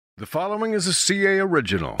The following is a CA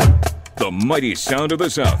original. The mighty sound of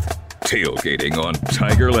the South. Tailgating on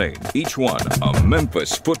Tiger Lane. Each one a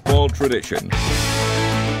Memphis football tradition.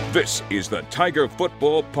 This is the Tiger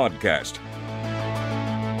Football Podcast.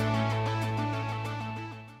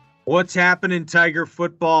 What's happening, Tiger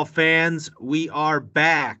football fans? We are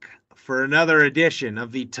back for another edition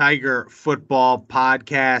of the Tiger Football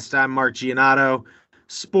Podcast. I'm Mark Giannotto,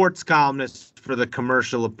 sports columnist for the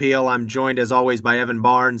Commercial Appeal. I'm joined, as always, by Evan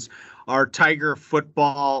Barnes, our Tiger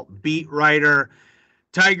football beat writer.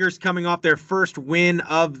 Tigers coming off their first win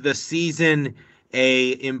of the season,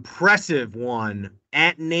 a impressive one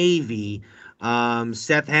at Navy.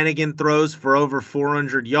 Seth Hennigan throws for over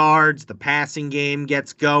 400 yards. The passing game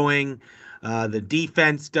gets going. The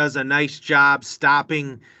defense does a nice job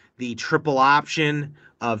stopping the triple option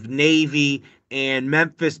of Navy, and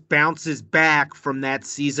Memphis bounces back from that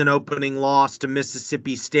season-opening loss to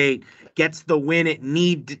Mississippi State, gets the win it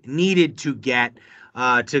needed to get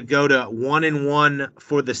to go to 1-1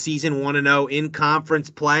 for the season, 1-0 in conference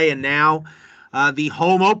play, and now the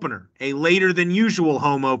home opener, a later-than-usual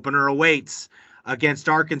home opener, awaits against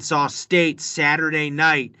Arkansas State Saturday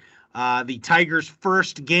night. The Tigers'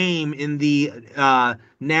 first game in the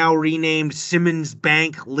now renamed Simmons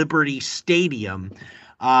Bank Liberty Stadium.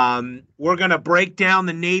 We're going to break down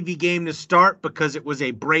the Navy game to start because it was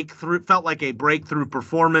a breakthrough, felt like a breakthrough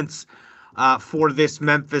performance for this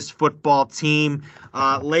Memphis football team.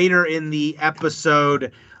 Later in the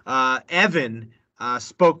episode, Evan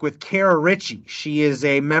spoke with Kara Ritchie. She is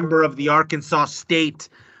a member of the Arkansas State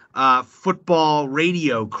football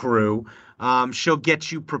radio crew. She'll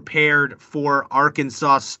get you prepared for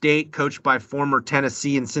Arkansas State, coached by former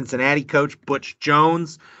Tennessee and Cincinnati coach Butch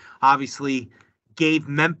Jones. Obviously gave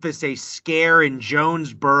Memphis a scare in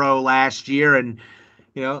Jonesboro last year, and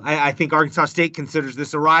I think Arkansas State considers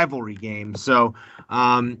this a rivalry game. So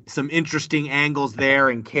some interesting angles there,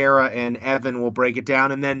 and Kara and Evan will break it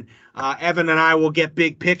down, and then Evan and I will get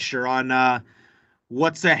big picture on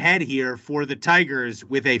what's ahead here for the Tigers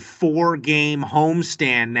with a 4-game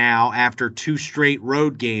homestand now after 2 straight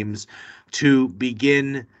road games to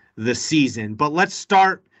begin the season. But let's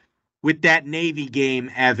start with that Navy game,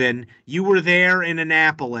 Evan. You were there in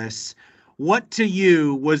Annapolis. What to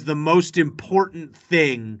you was the most important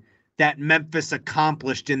thing that Memphis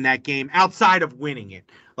accomplished in that game outside of winning it?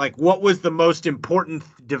 Like, what was the most important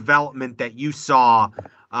development that you saw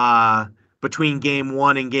between game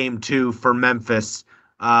 1 and game 2 for Memphis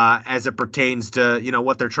as it pertains to,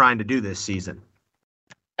 what they're trying to do this season?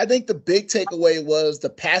 I think the big takeaway was the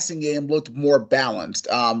passing game looked more balanced.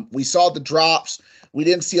 We saw the drops. We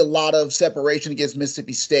didn't see a lot of separation against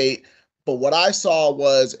Mississippi State. But what I saw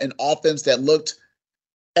was an offense that looked,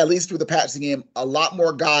 at least through the passing game, a lot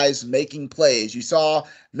more guys making plays. You saw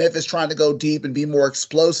Memphis trying to go deep and be more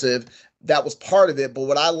explosive. That was part of it. But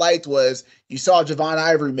what I liked was you saw Javon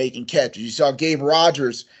Ivory making catches. You saw Gabe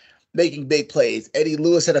Rogers making big plays. Eddie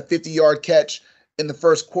Lewis had a 50-yard catch in the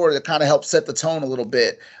first quarter that kind of helped set the tone a little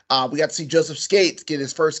bit. We got to see Joseph Skates get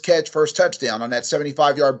his first catch, first touchdown on that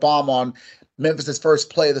 75-yard bomb on Memphis's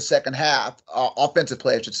first play of the second half, offensive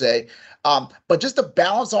play, I should say. But just the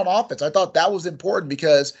balance on offense, I thought that was important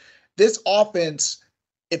because this offense,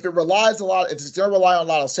 if it's going to rely on a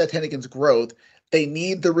lot of Seth Hennigan's growth, they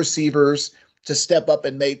need the receivers to step up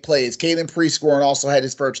and make plays. Kalen Prescorn also had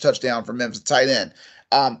his first touchdown from Memphis tight end.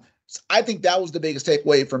 So I think that was the biggest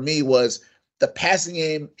takeaway for me was the passing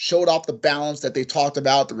game showed off the balance that they talked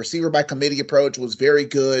about. The receiver by committee approach was very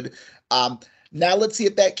good. Now let's see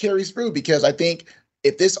if that carries through, because I think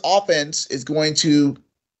if this offense is going to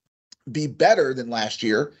be better than last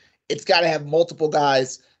year, it's got to have multiple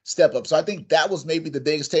guys step up. So I think that was maybe the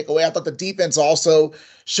biggest takeaway. I thought the defense also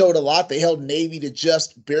showed a lot. They held Navy to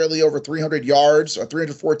just barely over 300 yards or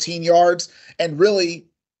 314 yards, and really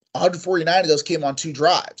 149 of those came on 2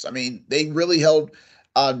 drives. I mean, they really held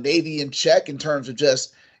Navy in check in terms of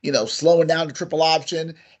just, slowing down the triple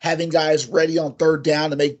option, having guys ready on third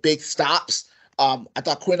down to make big stops. I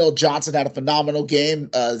thought Quindell Johnson had a phenomenal game.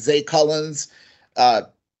 Zay Cullins,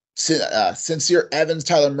 Sincere Evans,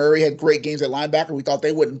 Tyler Murray had great games at linebacker. We thought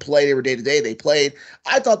they wouldn't play. They were day-to-day. They played.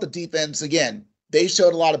 I thought the defense, again, they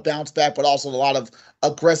showed a lot of bounce back, but also a lot of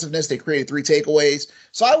aggressiveness. They created 3 takeaways.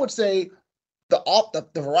 So I would say the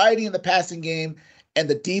variety in the passing game and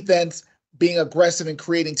the defense being aggressive and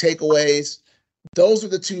creating takeaways, those are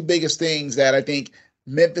the 2 biggest things that I think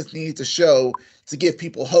Memphis needs to show to give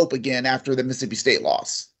people hope again after the Mississippi State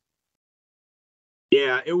loss.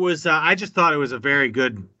 Yeah, it was. I just thought it was a very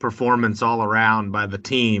good performance all around by the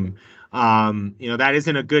team. That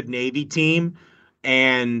isn't a good Navy team,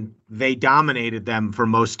 and they dominated them for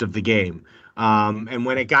most of the game. And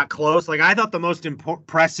when it got close, like I thought the most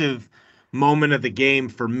impressive moment of the game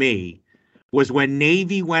for me was when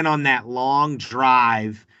Navy went on that long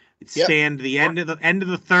drive, spanned the end of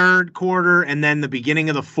the third quarter and then the beginning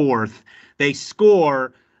of the fourth. They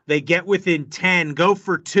score, they get within 10, go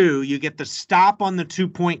for 2. You get the stop on the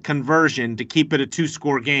 2-point conversion to keep it a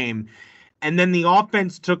 2-score game. And then the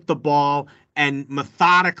offense took the ball and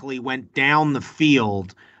methodically went down the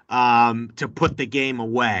field to put the game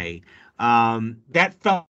away. That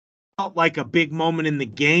felt like a big moment in the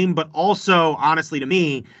game, but also, honestly, to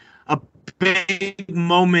me, a big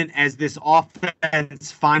moment as this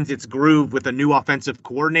offense finds its groove with a new offensive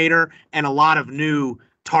coordinator and a lot of new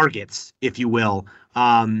targets, if you will,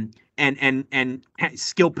 and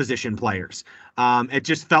skill position players. It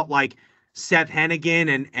just felt like Seth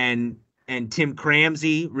Hennigan and Tim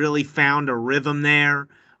Cramsey really found a rhythm there.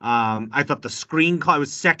 I thought the screen call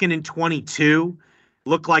was 2nd and 22.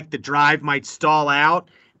 Looked like the drive might stall out,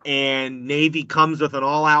 and Navy comes with an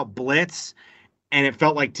all-out blitz, and it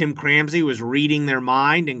felt like Tim Cramsey was reading their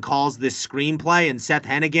mind and calls this screenplay, and Seth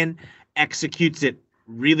Hennigan executes it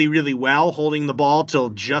really, really well, holding the ball till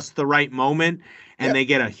just the right moment, and they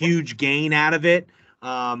get a huge gain out of it.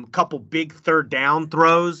 A couple big third down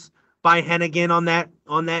throws by Hennigan on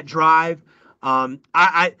that drive.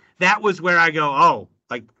 That was where I go, oh,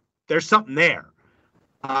 like there's something there.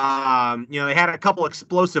 They had a couple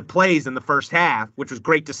explosive plays in the first half, which was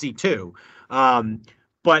great to see too.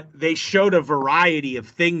 But they showed a variety of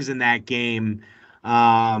things in that game.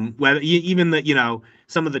 Whether even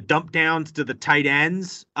some of the dump downs to the tight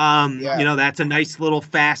ends, that's a nice little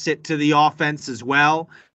facet to the offense as well.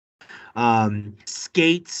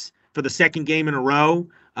 Skates for the second game in a row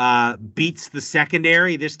beats the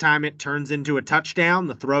secondary. This time it turns into a touchdown.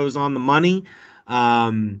 The throw's on the money.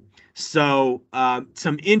 So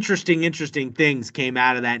some interesting things came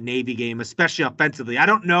out of that Navy game, especially offensively. I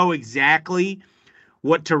don't know exactly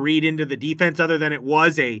what to read into the defense other than it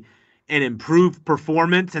was an improved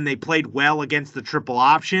performance and they played well against the triple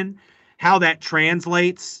option. How that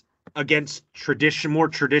translates against more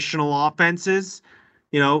traditional offenses,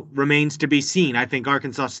 remains to be seen. I think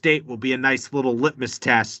Arkansas State will be a nice little litmus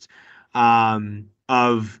test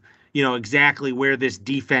of exactly where this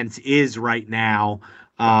defense is right now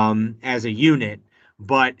as a unit.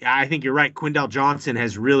 But I think you're right. Quindell Johnson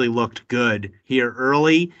has really looked good here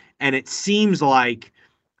early, and it seems like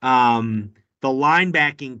the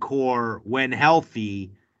linebacking core, when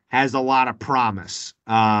healthy, has a lot of promise.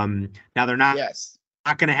 Now they're not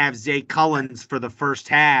going to have Zay Cullins for the first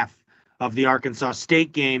half of the Arkansas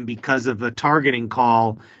State game because of the targeting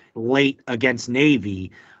call late against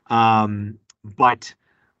Navy. But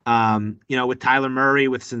with Tyler Murray,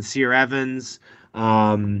 with Sincere Evans,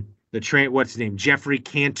 what's his name? Jeffrey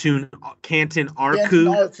Canton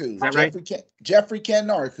Arku. Is that right? Jeffrey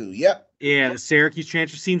Canton Arku. Yep. Yeah, the Syracuse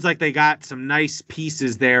transfer. Seems like they got some nice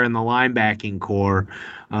pieces there in the linebacking core.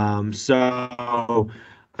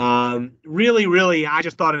 Really, I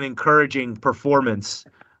just thought an encouraging performance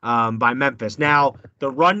by Memphis. Now,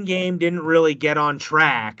 the run game didn't really get on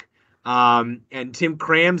track. And Tim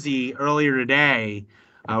Cramsey earlier today,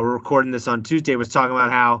 we're recording this on Tuesday, was talking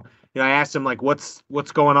about how, I asked him, like, what's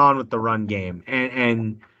going on with the run game?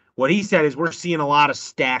 And what he said is we're seeing a lot of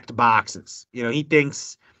stacked boxes. He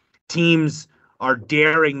thinks teams are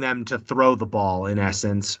daring them to throw the ball, in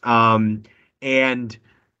essence.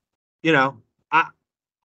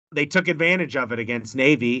 They took advantage of it against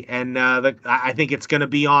Navy, and I think it's going to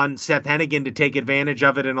be on Seth Hennigan to take advantage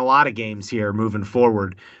of it in a lot of games here moving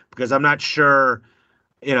forward, because I'm not sure,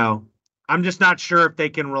 I'm just not sure if they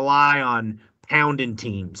can rely on pounding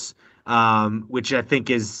teams, which I think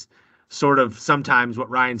is sort of sometimes what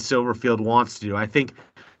Ryan Silverfield wants to do. I think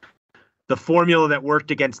the formula that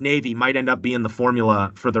worked against Navy might end up being the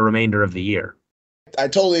formula for the remainder of the year. I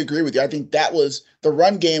totally agree with you. I think that was the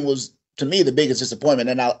run game was, to me, the biggest disappointment.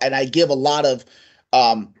 And I give a lot of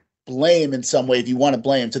blame in some way, if you want to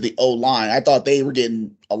blame, to the O-line. I thought they were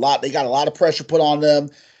getting they got a lot of pressure put on them.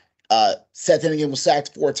 Seth Hennigan was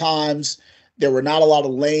sacked 4 times. There were not a lot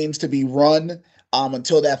of lanes to be run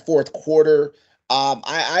until that fourth quarter.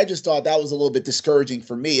 I just thought that was a little bit discouraging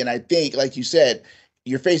for me. And I think, like you said,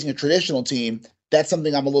 you're facing a traditional team. That's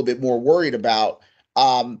something I'm a little bit more worried about.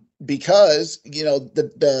 Because,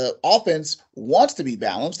 the offense wants to be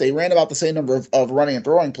balanced. They ran about the same number of running and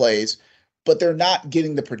throwing plays, but they're not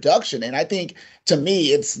getting the production. And I think, to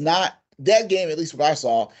me, it's not that game, at least what I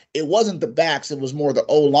saw, it wasn't the backs. It was more the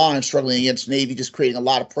O-line struggling against Navy, just creating a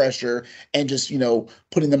lot of pressure and just,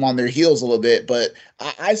 putting them on their heels a little bit. But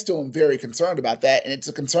I still am very concerned about that. And it's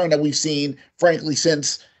a concern that we've seen, frankly,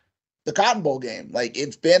 since the Cotton Bowl game. Like,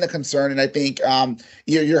 it's been a concern, and I think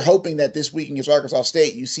you're hoping that this week against Arkansas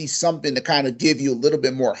State, you see something to kind of give you a little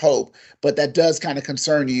bit more hope. But that does kind of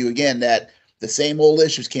concern you again, that the same old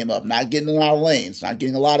issues came up, not getting a lot of lanes, not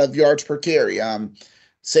getting a lot of yards per carry.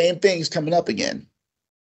 Same things coming up again.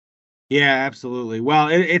 Yeah, absolutely. Well,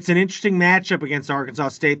 it's an interesting matchup against Arkansas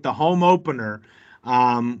State, the home opener.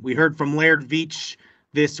 We heard from Laird Veach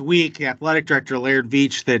this week, athletic director Laird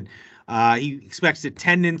Veach, that he expects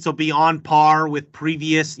attendance will be on par with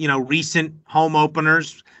previous, recent home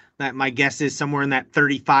openers. That my guess is somewhere in that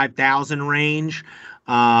 35,000 range.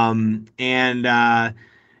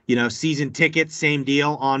 Season tickets, same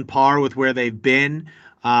deal, on par with where they've been.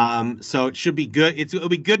 So it should be good. It'll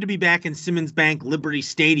be good to be back in Simmons Bank Liberty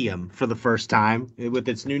Stadium for the first time with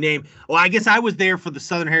its new name. Well, I guess I was there for the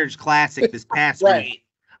Southern Heritage Classic this past week.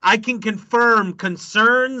 I can confirm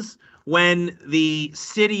concerns when the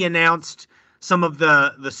city announced some of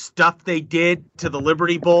the stuff they did to the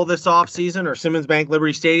Liberty Bowl this offseason, or Simmons Bank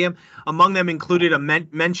Liberty Stadium. Among them included a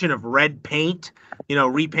mention of red paint,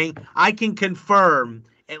 repaint. I can confirm,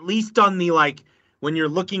 at least on the, when you're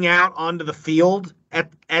looking out onto the field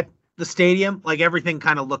at the stadium, everything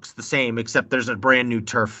kind of looks the same, except there's a brand new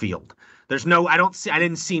turf field. I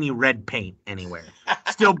didn't see any red paint anywhere.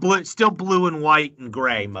 Still blue and white and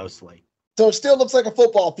gray mostly. So it still looks like a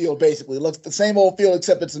football field, basically. It looks the same old field,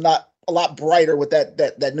 except it's not a lot brighter with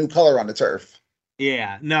that new color on the turf.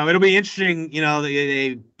 Yeah, no, it'll be interesting.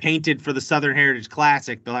 They painted for the Southern Heritage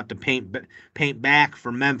Classic. They'll have to paint back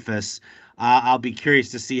for Memphis. I'll be curious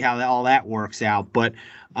to see how all that works out. But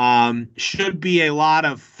should be a lot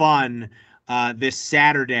of fun this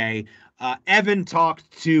Saturday. Evan talked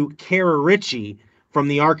to Kara Ritchie from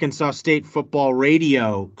the Arkansas State football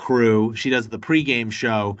radio crew. She does the pregame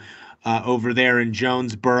show over there in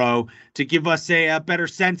Jonesboro, to give us a better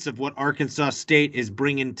sense of what Arkansas State is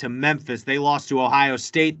bringing to Memphis. They lost to Ohio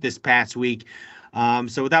State this past week.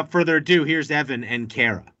 So without further ado, here's Evan and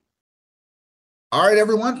Kara. All right,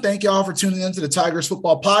 everyone. Thank you all for tuning in to the Tigers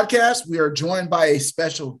Football Podcast. We are joined by a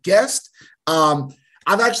special guest.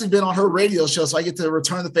 I've actually been on her radio show, so I get to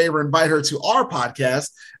return the favor and invite her to our podcast.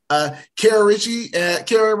 Kara Ritchie.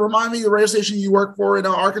 Kara, remind me the radio station you work for in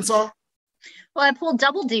Arkansas? Well, I pull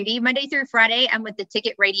double duty Monday through Friday. I'm with the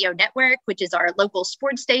Ticket Radio Network, which is our local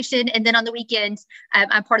sports station. And then on the weekends,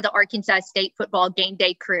 I'm part of the Arkansas State football game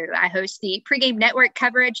day crew. I host the pregame network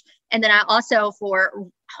coverage. And then I also, for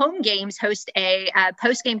home games, host a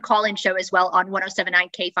post-game call-in show as well on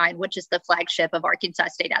 107.9 KFIN, which is the flagship of Arkansas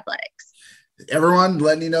State Athletics. Everyone,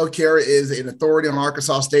 letting you know, Kara is an authority on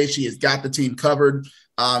Arkansas State. She has got the team covered,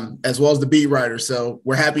 as well as the beat writer. So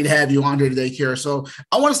we're happy to have you on here today, Kara. So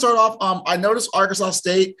I want to start off. I noticed Arkansas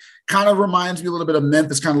State kind of reminds me a little bit of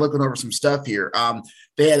Memphis, kind of looking over some stuff here.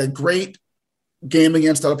 They had a great game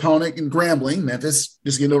against an opponent in Grambling. Memphis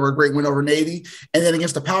just getting over a great win over Navy. And then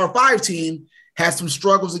against the Power 5 team, had some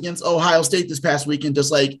struggles against Ohio State this past weekend,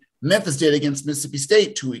 just like Memphis did against Mississippi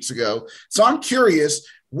State 2 weeks ago. So I'm curious,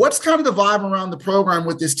 what's kind of the vibe around the program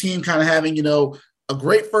with this team kind of having, a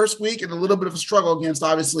great first week and a little bit of a struggle against,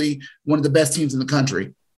 obviously, one of the best teams in the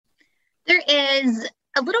country? There is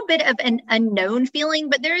a little bit of an unknown feeling,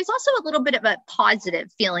 but there is also a little bit of a positive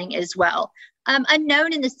feeling as well.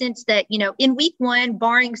 Unknown in the sense that, in week one,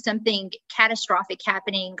 barring something catastrophic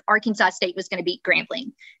happening, Arkansas State was going to beat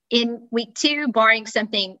Grambling. In week two, barring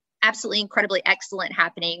something absolutely incredibly excellent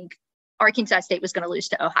happening, Arkansas State was going to lose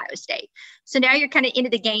to Ohio State. So now you're kind of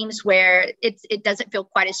into the games where it doesn't feel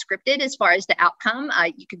quite as scripted as far as the outcome.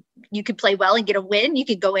 You could play well and get a win. You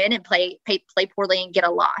could go in and play poorly and get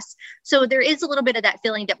a loss. So there is a little bit of that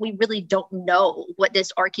feeling that we really don't know what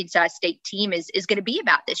this Arkansas State team is going to be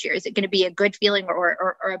about this year. Is it going to be a good feeling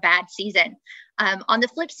or a bad season? On the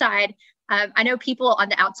flip side, I know people on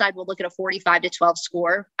the outside will look at a 45-12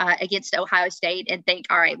 score against Ohio State and think,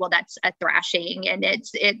 all right, well, that's a thrashing and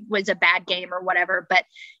it was a bad game or whatever. But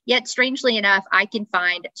yet, strangely enough, I can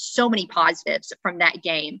find so many positives from that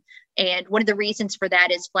game. And one of the reasons for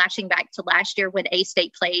that is flashing back to last year when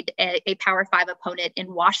A-State played a Power 5 opponent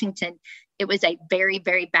in Washington. It was a very,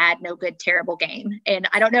 very bad, no good, terrible game. And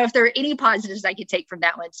I don't know if there are any positives I could take from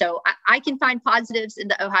that one. So I can find positives in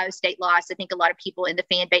the Ohio State loss. I think a lot of people in the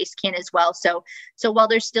fan base can as well. So while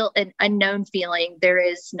there's still an unknown feeling,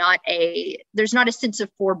 there's not a sense of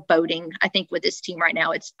foreboding, I think, with this team right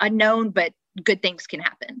now. It's unknown, but good things can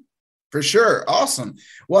happen. For sure. Awesome.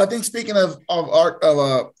 Well, I think speaking of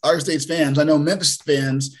Arkansas State's fans, I know Memphis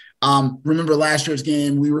fans remember last year's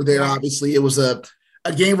game. We were there, obviously. It was a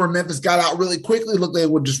game where Memphis got out really quickly, looked like they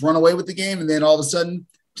would just run away with the game, and then all of a sudden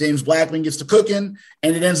James Blackman gets to cooking,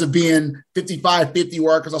 and it ends up being 55-50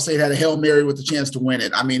 where Arkansas State had a Hail Mary with the chance to win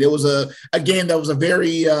it. I mean, it was a game that was a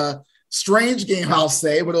very strange game, I'll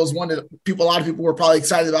say, but it was one that a lot of people were probably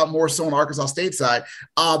excited about more so on the Arkansas State side.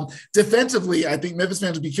 Defensively, I think Memphis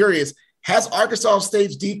fans would be curious, has Arkansas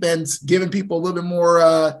State's defense given people a little bit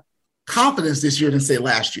more confidence this year than, say,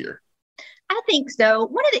 last year? I think so.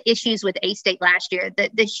 One of the issues with A-State last year,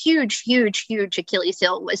 the huge Achilles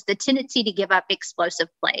heel was the tendency to give up explosive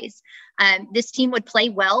plays. This team would play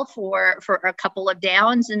well for a couple of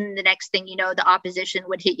downs, and the next thing you know, the opposition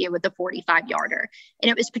would hit you with a 45-yarder.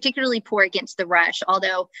 And it was particularly poor against the rush,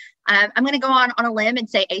 although I'm going to go on a limb and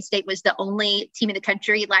say A-State was the only team in the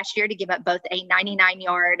country last year to give up both a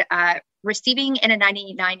 99-yard receiving and a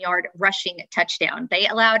 99-yard rushing touchdown. They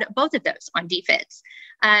allowed both of those on defense.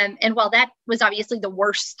 And while that was obviously the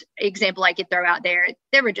worst example I could throw out there,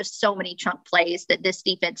 there were just so many chunk plays that this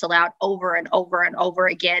defense allowed over and over and over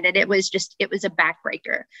again. And it was a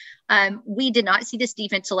backbreaker. We did not see this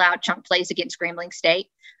defense allow chunk plays against Grambling State.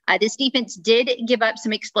 This defense did give up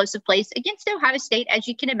some explosive plays against Ohio State. As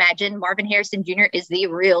you can imagine, Marvin Harrison Jr. is the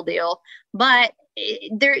real deal, but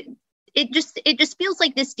it just feels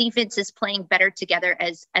like this defense is playing better together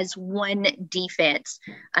as one defense,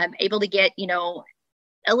 able to get,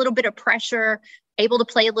 a little bit of pressure, able to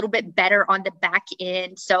play a little bit better on the back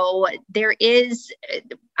end. So there is,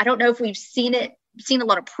 I don't know if we've seen a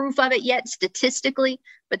lot of proof of it yet statistically,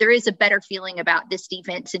 but there is a better feeling about this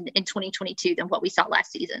defense in 2022 than what we saw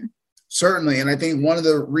last season. Certainly. And I think one of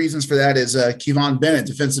the reasons for that is Kevon Bennett,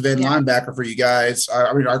 defensive end linebacker for you guys.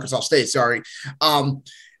 Arkansas State, sorry.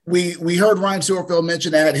 We heard Ryan Silverfield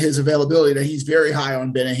mention at his availability that he's very high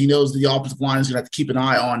on Bennett. He knows the offensive line is going to have to keep an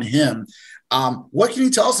eye on him. What can you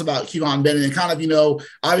tell us about Kevon Bennett? And kind of,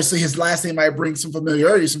 obviously his last name might bring some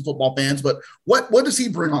familiarity to some football fans, but what does he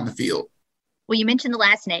bring on the field? Well, you mentioned the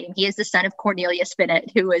last name. He is the son of Cornelius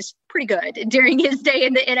Bennett, who was pretty good during his day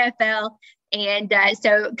in the NFL. And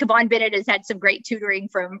so Kevon Bennett has had some great tutoring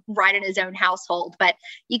from right in his own household. But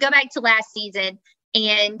you go back to last season,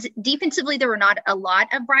 and defensively, there were not a lot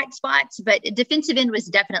of bright spots, but defensive end was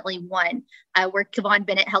definitely one where Kevon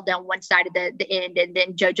Bennett held down one side of the end, and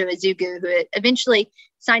then JoJo Azugu, who eventually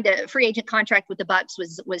signed a free agent contract with the Bucs,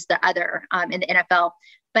 was the other in the NFL.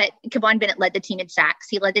 But Kevon Bennett led the team in sacks.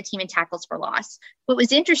 He led the team in tackles for loss. What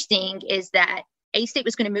was interesting is that A-State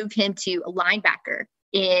was going to move him to a linebacker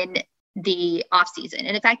in the offseason.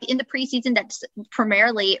 And in fact, in the preseason, that's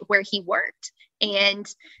primarily where he worked. And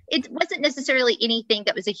it wasn't necessarily anything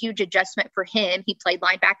that was a huge adjustment for him. He played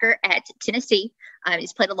linebacker at Tennessee.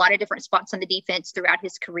 He's played a lot of different spots on the defense throughout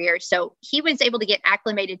his career. So he was able to get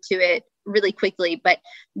acclimated to it really quickly. But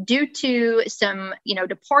due to some,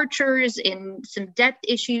 departures and some depth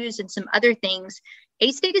issues and some other things,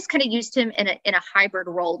 A-State has kind of used him in a hybrid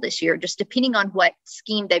role this year, just depending on what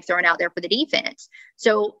scheme they've thrown out there for the defense.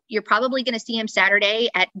 So you're probably going to see him Saturday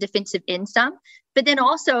at defensive end some, but then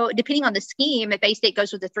also depending on the scheme, if A-State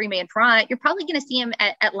goes with a 3-man front, you're probably going to see him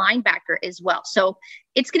at linebacker as well. So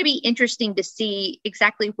it's going to be interesting to see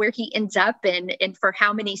exactly where he ends up and for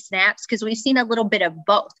how many snaps, because we've seen a little bit of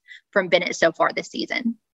both from Bennett so far this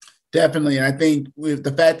season. Definitely. And I think with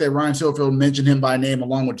the fact that Ryan Silverfield mentioned him by name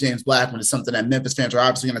along with James Blackman is something that Memphis fans are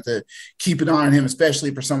obviously going to have to keep an eye on him,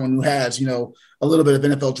 especially for someone who has, a little bit of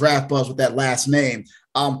NFL draft buzz with that last name.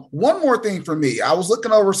 One more thing for me, I was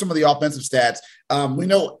looking over some of the offensive stats. We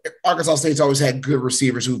know Arkansas State's always had good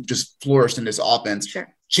receivers who've just flourished in this offense. Sure.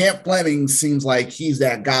 Champ Fleming seems like he's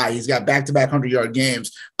that guy. He's got back-to-back 100-yard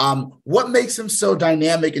games. What makes him so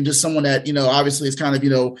dynamic and just someone that, obviously has kind of,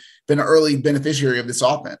 been an early beneficiary of this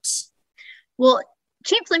offense? Well,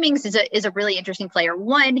 Champ Fleming is a really interesting player.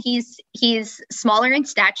 One, he's smaller in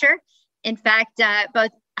stature. In fact,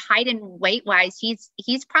 both height and weight wise,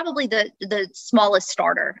 he's probably the smallest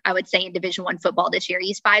starter, I would say, in Division I football this year.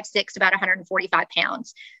 He's 5'6", about 145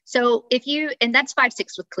 pounds. So and that's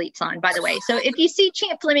 5'6" with cleats on, by the way. So if you see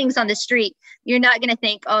Champ Flemings on the street, you're not going to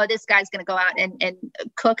think, oh, this guy's going to go out and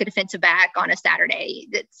cook a defensive back on a Saturday.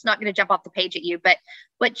 It's not going to jump off the page at you. But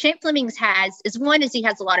what Champ Flemings has is he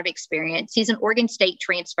has a lot of experience. He's an Oregon State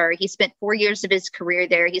transfer. He spent 4 years of his career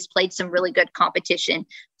there. He's played some really good competition.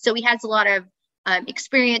 So he has a lot of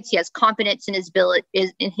experience. He has confidence in his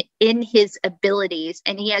abilities,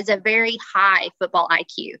 and he has a very high football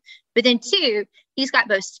IQ. But then two, he's got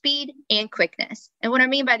both speed and quickness. And what I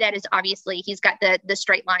mean by that is obviously he's got the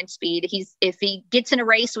straight line speed. If he gets in a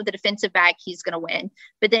race with a defensive back, he's going to win.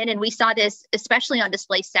 But then, and we saw this especially on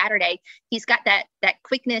display Saturday, he's got that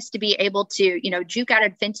quickness to be able to, juke out a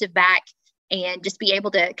defensive back and just be able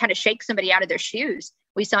to kind of shake somebody out of their shoes.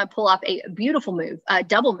 We saw him pull off a beautiful move, a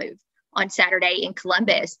double move on Saturday in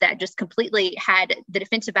Columbus that just completely had the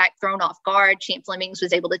defensive back thrown off guard. Champ Flemings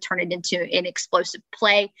was able to turn it into an explosive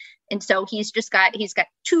play. And so he's got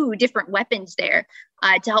two different weapons there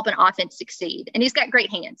to help an offense succeed. And he's got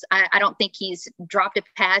great hands. I don't think he's dropped a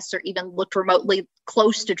pass or even looked remotely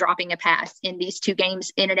close to dropping a pass in these two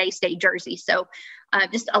games in an A-State jersey. So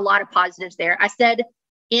just a lot of positives there. I said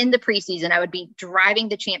in the preseason, I would be driving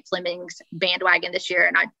the Champ Flemings bandwagon this year.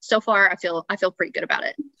 And so far, I feel pretty good about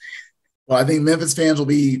it. Well, I think Memphis fans will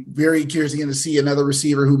be very curious again to see another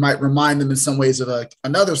receiver who might remind them in some ways of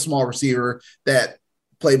another small receiver that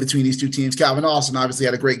played between these two teams. Calvin Austin obviously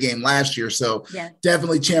had a great game last year. So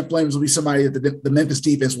definitely Champ Flemings will be somebody that the Memphis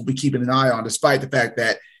defense will be keeping an eye on, despite the fact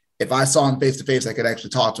that if I saw him face to face, I could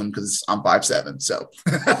actually talk to him because I'm 5'7". So,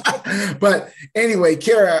 but anyway,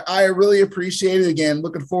 Kara, I really appreciate it. Again,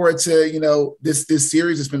 looking forward to, this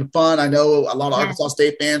series. It's been fun. I know a lot of Arkansas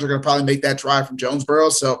State fans are going to probably make that drive from Jonesboro.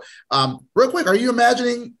 So real quick, are you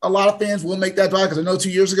imagining a lot of fans will make that drive? Because I know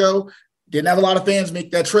 2 years ago, didn't have a lot of fans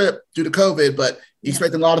make that trip due to COVID, but you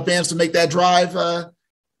expecting a lot of fans to make that drive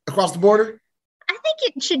across the border? I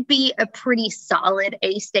think it should be a pretty solid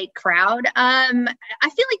A-State crowd. I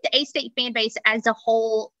feel like the A-State fan base as a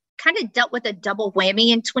whole kind of dealt with a double whammy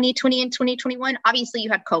in 2020 and 2021. Obviously, you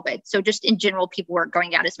had COVID. So just in general, people weren't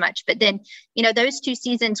going out as much. But then, those two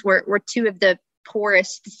seasons were two of the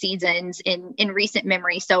poorest seasons in recent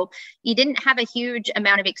memory. So you didn't have a huge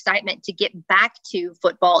amount of excitement to get back to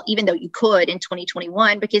football, even though you could in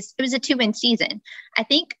 2021, because it was a 2-win season. I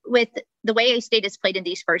think with the way A-State has played in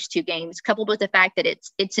these first two games, coupled with the fact that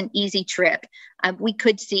it's an easy trip, we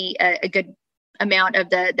could see a good amount of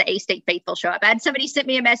the A-State faithful show up. I had somebody sent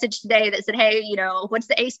me a message today that said, hey, what's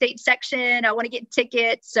the A-State section? I want to get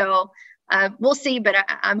tickets. So we'll see, but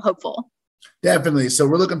I'm hopeful. Definitely. So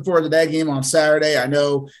we're looking forward to that game on Saturday. I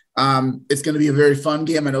know it's going to be a very fun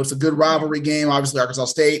game. I know it's a good rivalry game. Obviously, Arkansas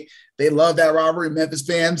State, they love that rivalry. Memphis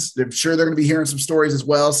fans, I'm sure they're going to be hearing some stories as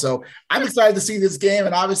well. So I'm excited to see this game.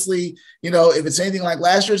 And obviously, if it's anything like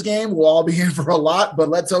last year's game, we'll all be in for a lot. But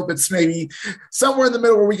let's hope it's maybe somewhere in the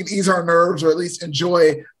middle where we can ease our nerves or at least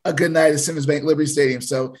enjoy a good night at Simmons Bank Liberty Stadium.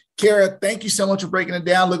 So, Kara, thank you so much for breaking it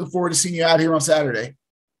down. Looking forward to seeing you out here on Saturday.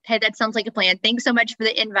 Hey, that sounds like a plan. Thanks so much for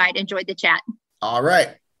the invite. Enjoyed the chat. All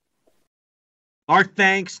right. Our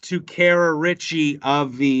thanks to Kara Ritchie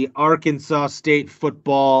of the Arkansas State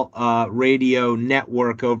Football Radio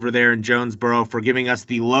Network over there in Jonesboro for giving us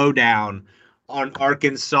the lowdown on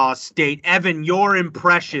Arkansas State. Evan, your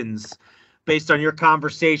impressions based on your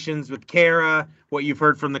conversations with Kara, what you've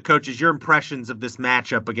heard from the coaches, your impressions of this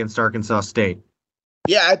matchup against Arkansas State.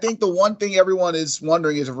 Yeah, I think the one thing everyone is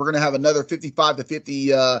wondering is if we're going to have another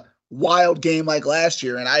 55-50 wild game like last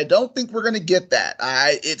year, and I don't think we're going to get that.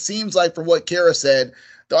 It seems like from what Kara said,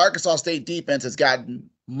 the Arkansas State defense has gotten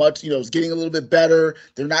much, is getting a little bit better.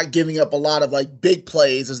 They're not giving up a lot of big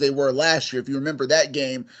plays as they were last year. If you remember that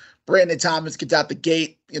game, Brandon Thomas gets out the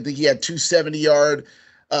gate. I think he had 270-yard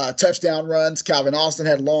touchdown runs. Calvin Austin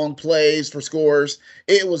had long plays for scores.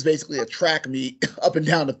 It was basically a track meet up and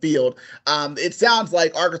down the field. It sounds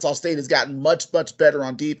like Arkansas State has gotten much, much better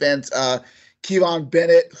on defense. Kevon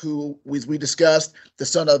Bennett, who we discussed, the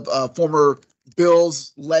son of former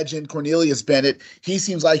Bills legend Cornelius Bennett, he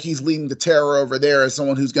seems like he's leading the terror over there as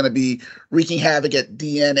someone who's going to be wreaking havoc at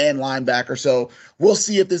DN and linebacker. So we'll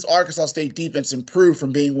see if this Arkansas State defense improves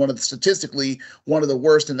from being statistically one of the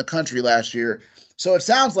worst in the country last year. So it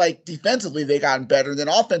sounds like defensively they gotten better. Then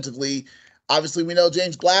offensively, obviously we know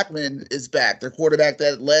James Blackman is back, their quarterback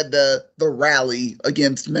that led the rally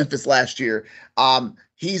against Memphis last year.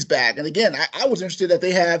 He's back. And again, I was interested that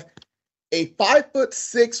they have a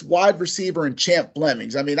 5'6" wide receiver in Champ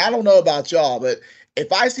Flemings. I mean, I don't know about y'all, but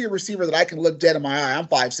if I see a receiver that I can look dead in my eye, I'm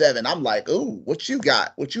 5'7". I'm like, ooh, what you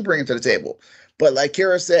got? What you bringing to the table? But like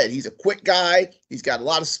Kara said, he's a quick guy. He's got a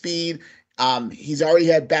lot of speed. He's already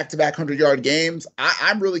had back-to-back 100-yard games.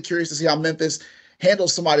 I'm really curious to see how Memphis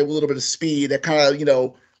handles somebody with a little bit of speed that kind of,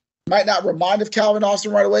 might not remind of Calvin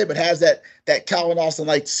Austin right away, but has that Calvin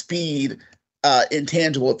Austin-like speed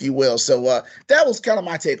intangible, if you will. So that was kind of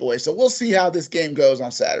my takeaway. So we'll see how this game goes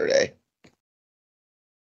on Saturday.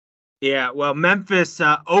 Yeah, well, Memphis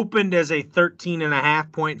opened as a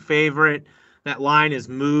 13.5-point favorite. That line is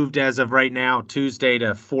moved as of right now, Tuesday,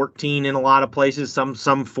 to 14 in a lot of places, some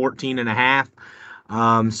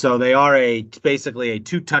 14.5. So they are basically a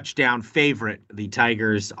 2-touchdown favorite. The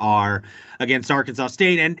Tigers are against Arkansas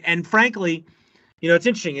State. And frankly, it's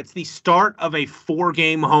interesting. It's the start of a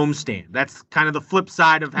 4-game homestand. That's kind of the flip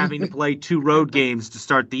side of having to play 2 road games to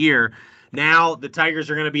start the year. Now the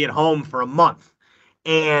Tigers are going to be at home for a month.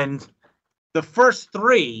 And the first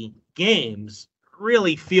 3 games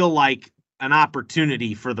really feel like an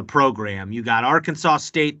opportunity for the program. You got Arkansas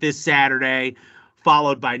State this Saturday,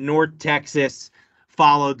 followed by North Texas,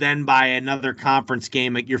 followed then by another conference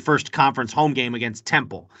game, your first conference home game against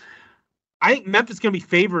Temple. I think Memphis is going to be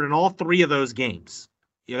favored in all three of those games.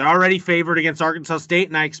 They're already favored against Arkansas State,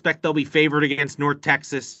 and I expect they'll be favored against North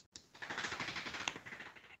Texas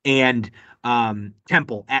and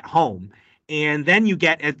Temple at home. And then you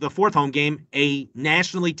get, at the fourth home game, a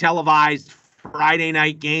nationally televised Friday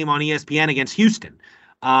night game on ESPN against Houston.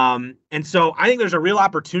 And so I think there's a real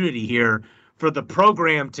opportunity here for the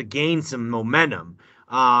program to gain some momentum.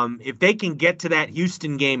 If they can get to that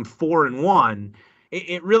Houston game 4-1,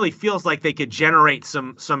 it really feels like they could generate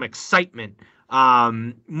some excitement,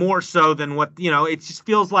 more so than what, it just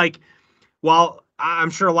feels like, while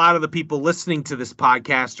I'm sure a lot of the people listening to this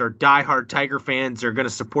podcast are diehard Tiger fans, are going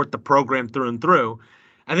to support the program through and through.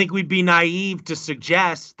 I think we'd be naive to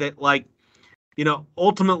suggest that,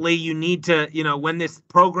 ultimately you need to, when this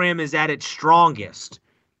program is at its strongest,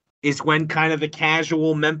 is when kind of the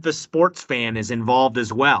casual Memphis sports fan is involved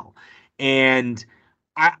as well. And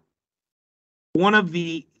one of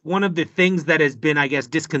the things that has been, I guess,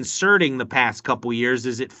 disconcerting the past couple years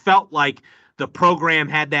is it felt like the program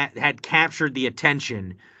had captured the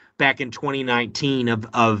attention back in 2019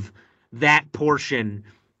 of that portion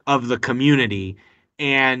of the community,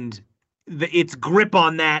 and its grip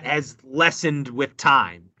on that has lessened with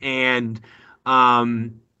time. And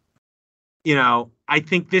I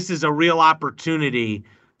think this is a real opportunity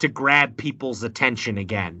to grab people's attention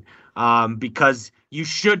again, because you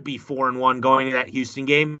should be 4-1 going to that Houston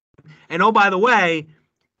game. And oh, by the way,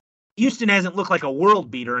 Houston hasn't looked like a world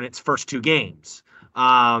beater in its first two games.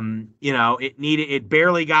 It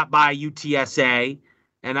barely got by UTSA,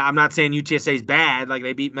 and I'm not saying UTSA is bad, like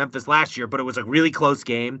they beat Memphis last year, but it was a really close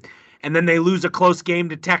game. And then they lose a close game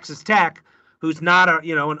to Texas Tech, who's not an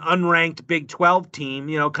unranked Big 12 team,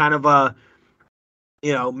 kind of a,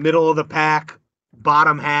 middle of the pack,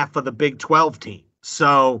 bottom half of the Big 12 team.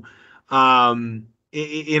 So, and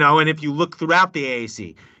if you look throughout the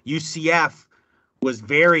AAC, UCF was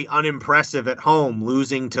very unimpressive at home,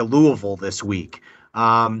 losing to Louisville this week.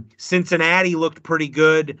 Cincinnati looked pretty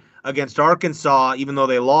good against Arkansas, even though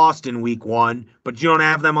they lost in week 1, but you don't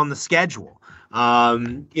have them on the schedule.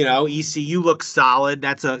 ECU looks solid.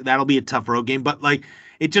 That'll be a tough road game, but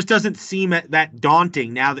it just doesn't seem that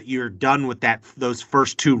daunting now that you're done with those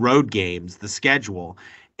first two road games, the schedule.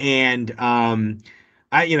 And,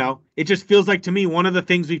 it just feels like to me, one of the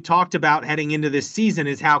things we've talked about heading into this season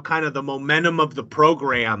is how kind of the momentum of the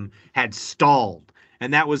program had stalled.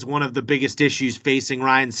 And that was one of the biggest issues facing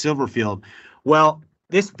Ryan Silverfield. Well,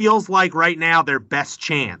 this feels like right now their best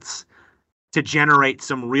chance to generate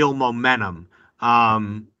some real momentum.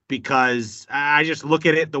 Because I just look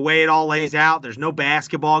at it the way it all lays out. There's no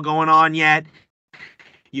basketball going on yet.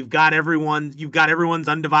 You've got everyone's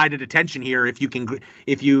undivided attention here if you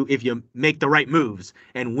make the right moves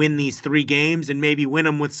and win these 3 games and maybe win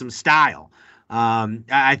them with some style.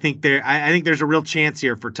 I think there's a real chance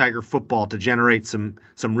here for Tiger football to generate some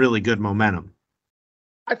really good momentum.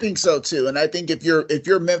 I think so too, and I think if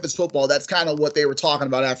you're Memphis football, that's kind of what they were talking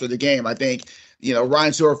about after the game. I think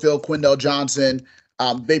Ryan Silverfield, Quindell Johnson,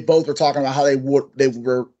 they both were talking about how they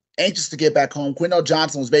were anxious to get back home. Quindell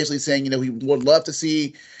Johnson was basically saying, he would love to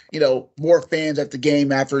see, more fans at the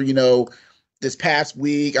game after, this past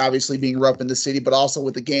week, obviously being rough in the city, but also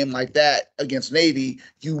with a game like that against Navy,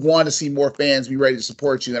 you want to see more fans be ready to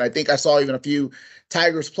support you. And I think I saw even a few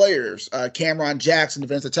Tigers players, Cameron Jackson,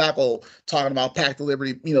 defensive tackle, talking about Pack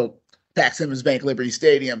Simmons Bank Liberty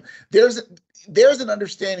Stadium. There's an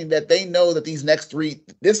understanding that they know that this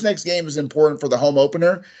next game is important for the home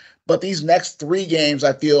opener, but these next 3 games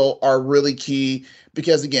I feel are really key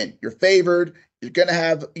because, again, you're favored. You're going to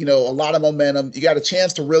have, a lot of momentum. You got a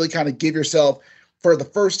chance to really kind of give yourself, for the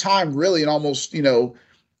first time really in almost, maybe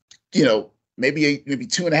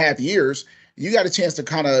 2.5 years, you got a chance to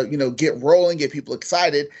kind of, get rolling, get people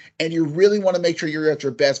excited, and you really want to make sure you're at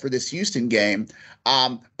your best for this Houston game.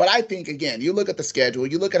 But I think, again, you look at the schedule,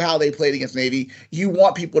 you look at how they played against Navy, you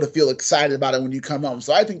want people to feel excited about it when you come home.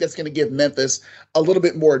 So I think that's going to give Memphis a little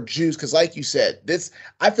bit more juice because, like you said,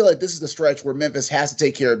 I feel like this is the stretch where Memphis has to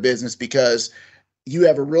take care of business because you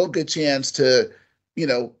have a real good chance to,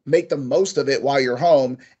 make the most of it while you're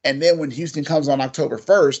home. And then when Houston comes on October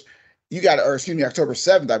 1st, October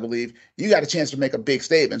 7th, I believe, you got a chance to make a big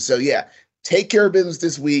statement. So, yeah, take care of business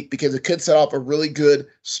this week because it could set off a really good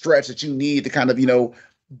stretch that you need to kind of,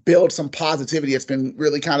 build some positivity that's been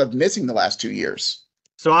really kind of missing the last 2 years.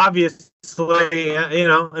 So obviously,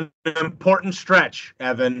 an important stretch,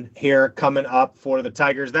 Evan, here coming up for the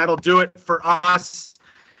Tigers. That'll do it for us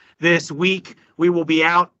this week. We will be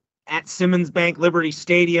out at Simmons Bank Liberty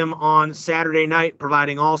Stadium on Saturday night,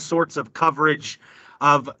 providing all sorts of coverage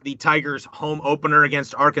of the Tigers' home opener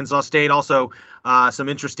against Arkansas State. Also, some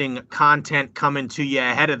interesting content coming to you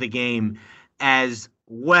ahead of the game as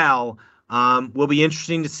well. Will be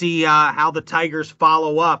interesting to see how the Tigers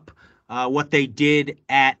follow up what they did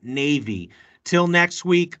at Navy. Till next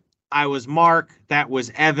week, I was Mark. That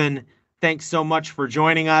was Evan. Thanks so much for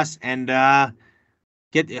joining us, and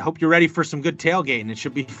hope you're ready for some good tailgating. It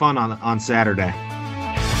should be fun on Saturday.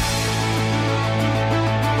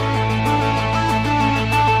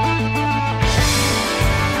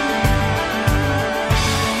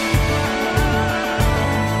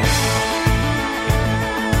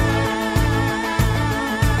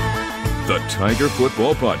 The Tiger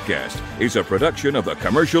Football Podcast is a production of the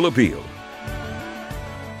Commercial Appeal.